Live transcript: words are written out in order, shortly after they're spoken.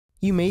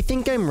You may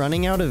think I'm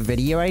running out of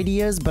video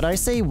ideas, but I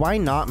say why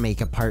not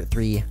make a part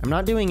 3? I'm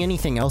not doing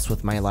anything else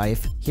with my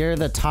life. Here are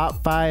the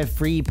top 5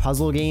 free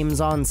puzzle games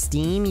on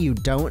Steam you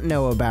don't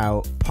know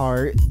about.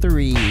 Part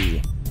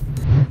 3.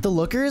 The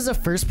Looker is a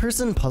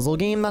first-person puzzle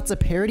game that's a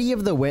parody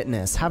of The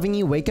Witness, having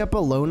you wake up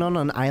alone on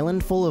an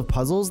island full of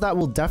puzzles that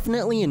will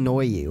definitely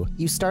annoy you.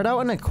 You start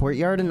out in a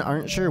courtyard and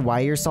aren't sure why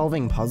you're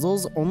solving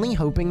puzzles, only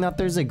hoping that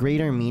there's a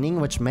greater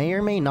meaning which may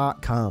or may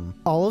not come.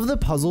 All of the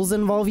puzzles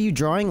involve you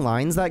drawing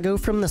lines that go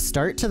from the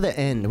start to the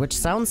end, which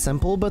sounds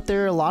simple, but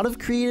there are a lot of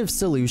creative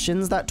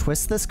solutions that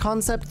twist this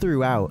concept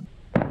throughout.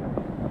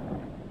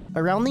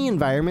 Around the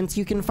environments,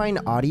 you can find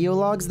audio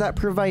logs that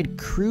provide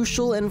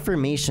crucial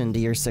information to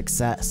your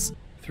success.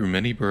 Through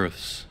many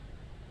births,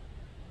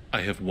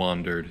 I have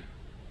wandered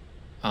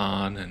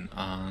on and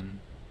on,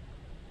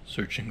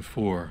 searching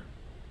for,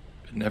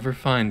 but never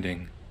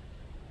finding,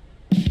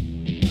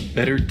 a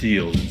better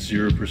deal than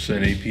 0%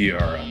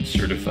 APR on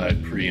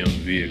certified pre-owned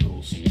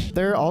vehicles.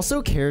 There are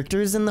also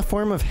characters in the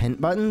form of hint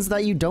buttons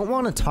that you don't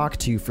want to talk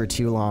to for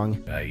too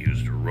long. I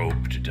used a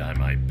rope to tie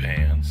my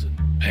pants and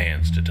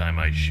pants to tie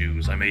my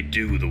shoes. I may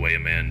do the way a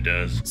man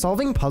does.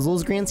 Solving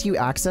puzzles grants you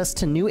access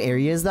to new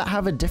areas that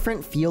have a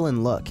different feel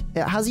and look.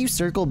 It has you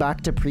circle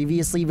back to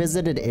previously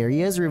visited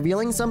areas,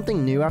 revealing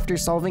something new after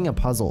solving a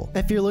puzzle.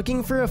 If you're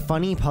looking for a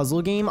funny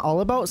puzzle game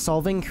all about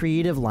solving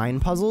creative line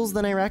puzzles,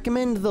 then I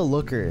recommend The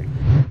Looker.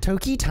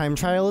 Toki Time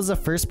Trial is a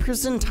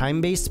first-person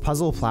time-based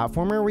puzzle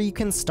platformer where you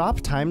can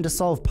stop time to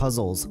solve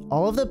puzzles.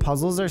 All of the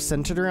puzzles are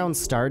centered around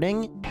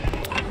starting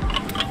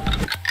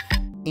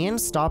and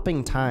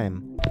stopping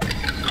time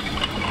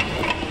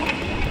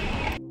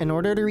in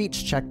order to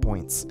reach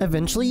checkpoints.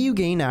 Eventually, you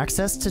gain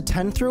access to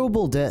 10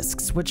 throwable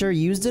discs, which are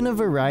used in a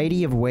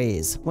variety of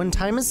ways. When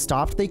time is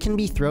stopped, they can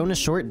be thrown a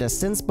short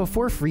distance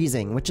before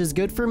freezing, which is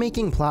good for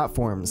making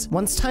platforms.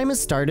 Once time is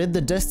started,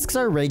 the discs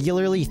are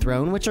regularly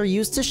thrown, which are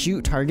used to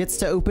shoot targets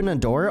to open a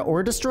door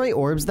or destroy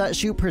orbs that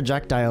shoot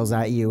projectiles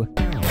at you.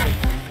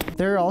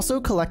 There are also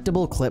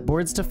collectible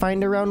clipboards to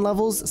find around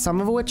levels, some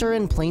of which are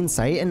in plain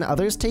sight and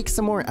others take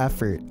some more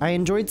effort. I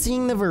enjoyed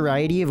seeing the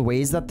variety of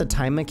ways that the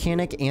time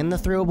mechanic and the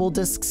throwable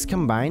discs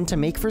combine to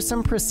make for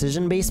some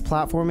precision-based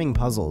platforming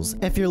puzzles.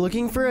 If you're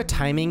looking for a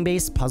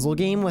timing-based puzzle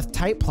game with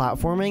tight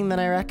platforming, then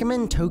I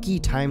recommend Toki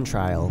Time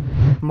Trial.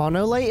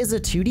 Monolight is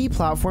a 2D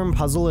platform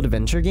puzzle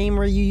adventure game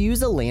where you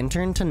use a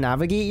lantern to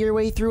navigate your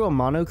way through a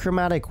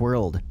monochromatic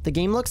world. The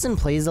game looks and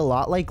plays a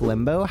lot like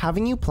Limbo,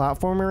 having you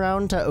platform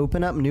around to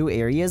open up new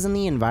areas in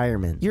the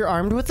environment. You're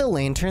armed with a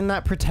lantern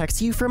that protects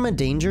you from a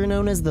danger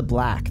known as the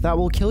black that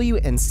will kill you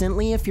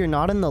instantly if you're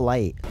not in the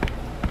light.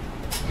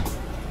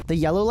 The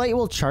yellow light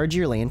will charge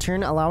your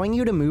lantern, allowing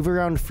you to move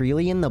around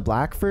freely in the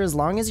black for as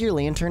long as your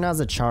lantern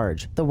has a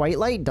charge. The white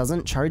light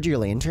doesn't charge your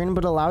lantern,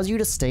 but allows you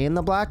to stay in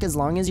the black as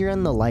long as you're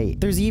in the light.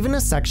 There's even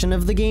a section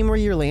of the game where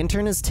your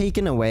lantern is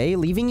taken away,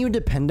 leaving you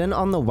dependent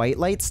on the white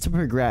lights to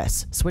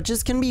progress.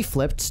 Switches can be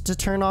flipped to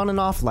turn on and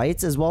off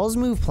lights, as well as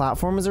move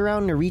platforms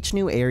around to reach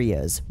new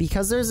areas.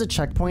 Because there's a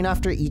checkpoint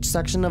after each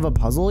section of a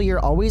puzzle, you're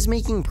always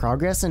making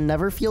progress and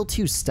never feel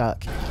too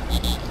stuck.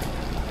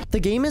 The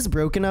game is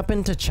broken up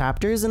into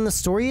chapters and the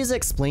story is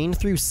explained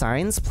through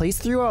signs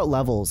placed throughout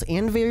levels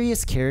and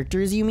various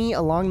characters you meet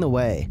along the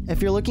way.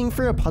 If you're looking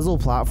for a puzzle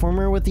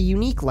platformer with a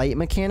unique light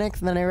mechanic,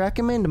 then I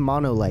recommend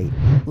Monolight.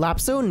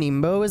 Lapso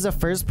Nimbo is a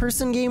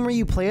first-person game where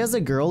you play as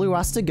a girl who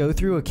has to go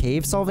through a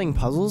cave solving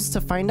puzzles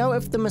to find out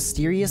if the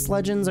mysterious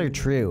legends are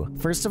true.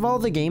 First of all,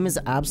 the game is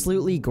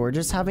absolutely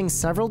gorgeous, having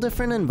several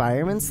different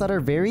environments that are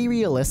very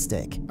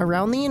realistic.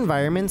 Around the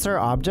environments are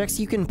objects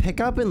you can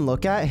pick up and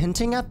look at,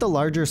 hinting at the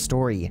larger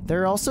story.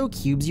 There are also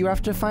cubes you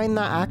have to find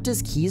that act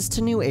as keys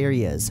to new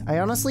areas. I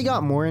honestly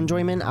got more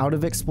enjoyment out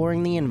of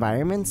exploring the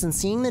environments and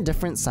seeing the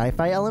different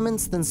sci-fi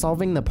elements than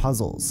solving the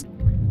puzzles.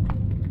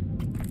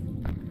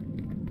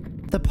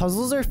 The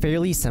puzzles are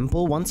fairly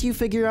simple once you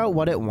figure out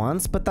what it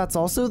wants, but that's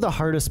also the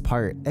hardest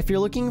part. If you're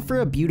looking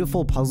for a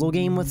beautiful puzzle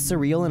game with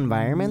surreal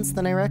environments,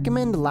 then I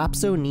recommend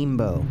Lapso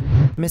Nimbo.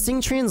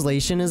 Missing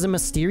Translation is a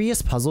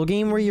mysterious puzzle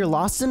game where you're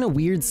lost in a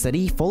weird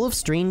city full of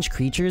strange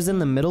creatures in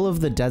the middle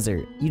of the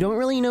desert. You don't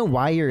really know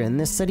why you're in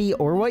this city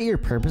or what your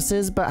purpose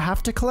is, but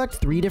have to collect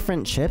 3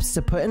 different chips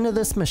to put into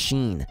this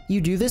machine. You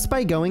do this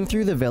by going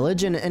through the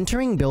village and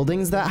entering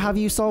buildings that have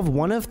you solve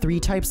one of 3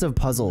 types of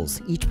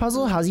puzzles. Each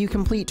puzzle has you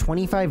complete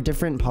 25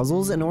 different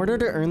puzzles in order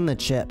to earn the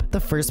chip. The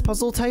first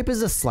puzzle type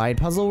is a slide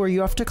puzzle where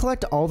you have to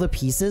collect all the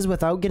pieces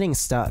without getting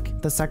stuck.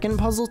 The second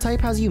puzzle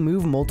type has you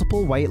move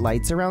multiple white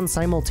lights around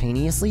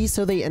simultaneously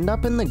so they end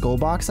up in the goal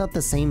box at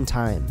the same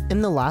time.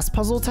 And the last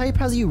puzzle type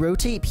has you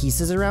rotate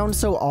pieces around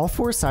so all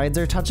 4 sides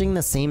are touching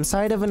the same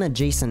side of an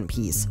adjacent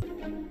piece.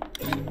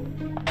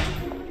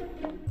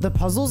 The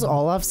puzzles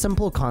all have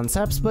simple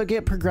concepts, but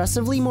get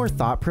progressively more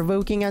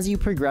thought-provoking as you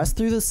progress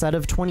through the set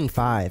of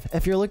 25.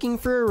 If you're looking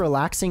for a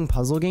relaxing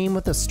puzzle game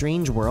with a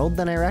strange world,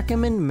 then I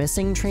recommend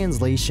Missing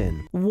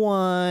Translation.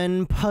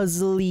 One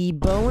puzzly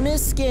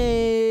bonus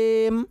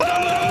game!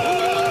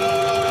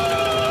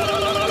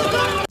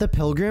 The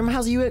Pilgrim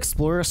has you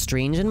explore a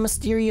strange and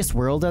mysterious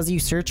world as you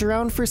search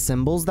around for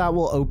symbols that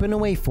will open a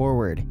way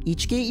forward.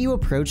 Each gate you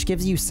approach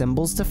gives you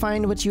symbols to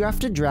find, which you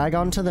have to drag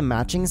onto the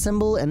matching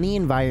symbol in the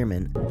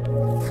environment.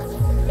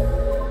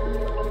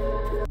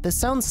 This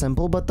sounds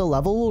simple, but the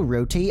level will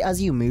rotate as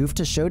you move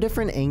to show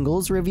different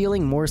angles,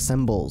 revealing more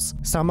symbols.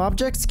 Some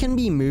objects can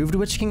be moved,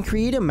 which can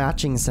create a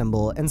matching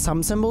symbol, and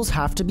some symbols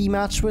have to be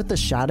matched with the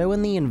shadow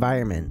in the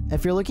environment.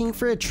 If you're looking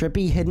for a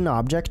trippy hidden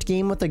object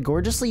game with a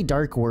gorgeously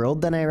dark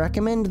world, then I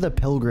recommend The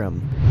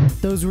Pilgrim.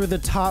 Those were the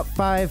top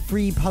 5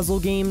 free puzzle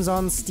games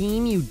on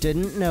Steam you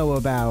didn't know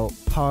about.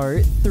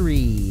 Part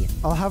 3.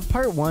 I'll have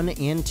part 1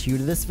 and 2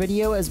 to this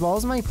video, as well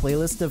as my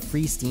playlist of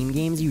free Steam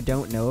games you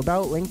don't know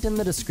about linked in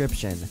the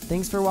description.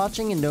 Thanks for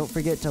watching, and don't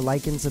forget to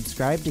like and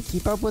subscribe to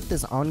keep up with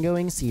this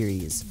ongoing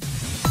series.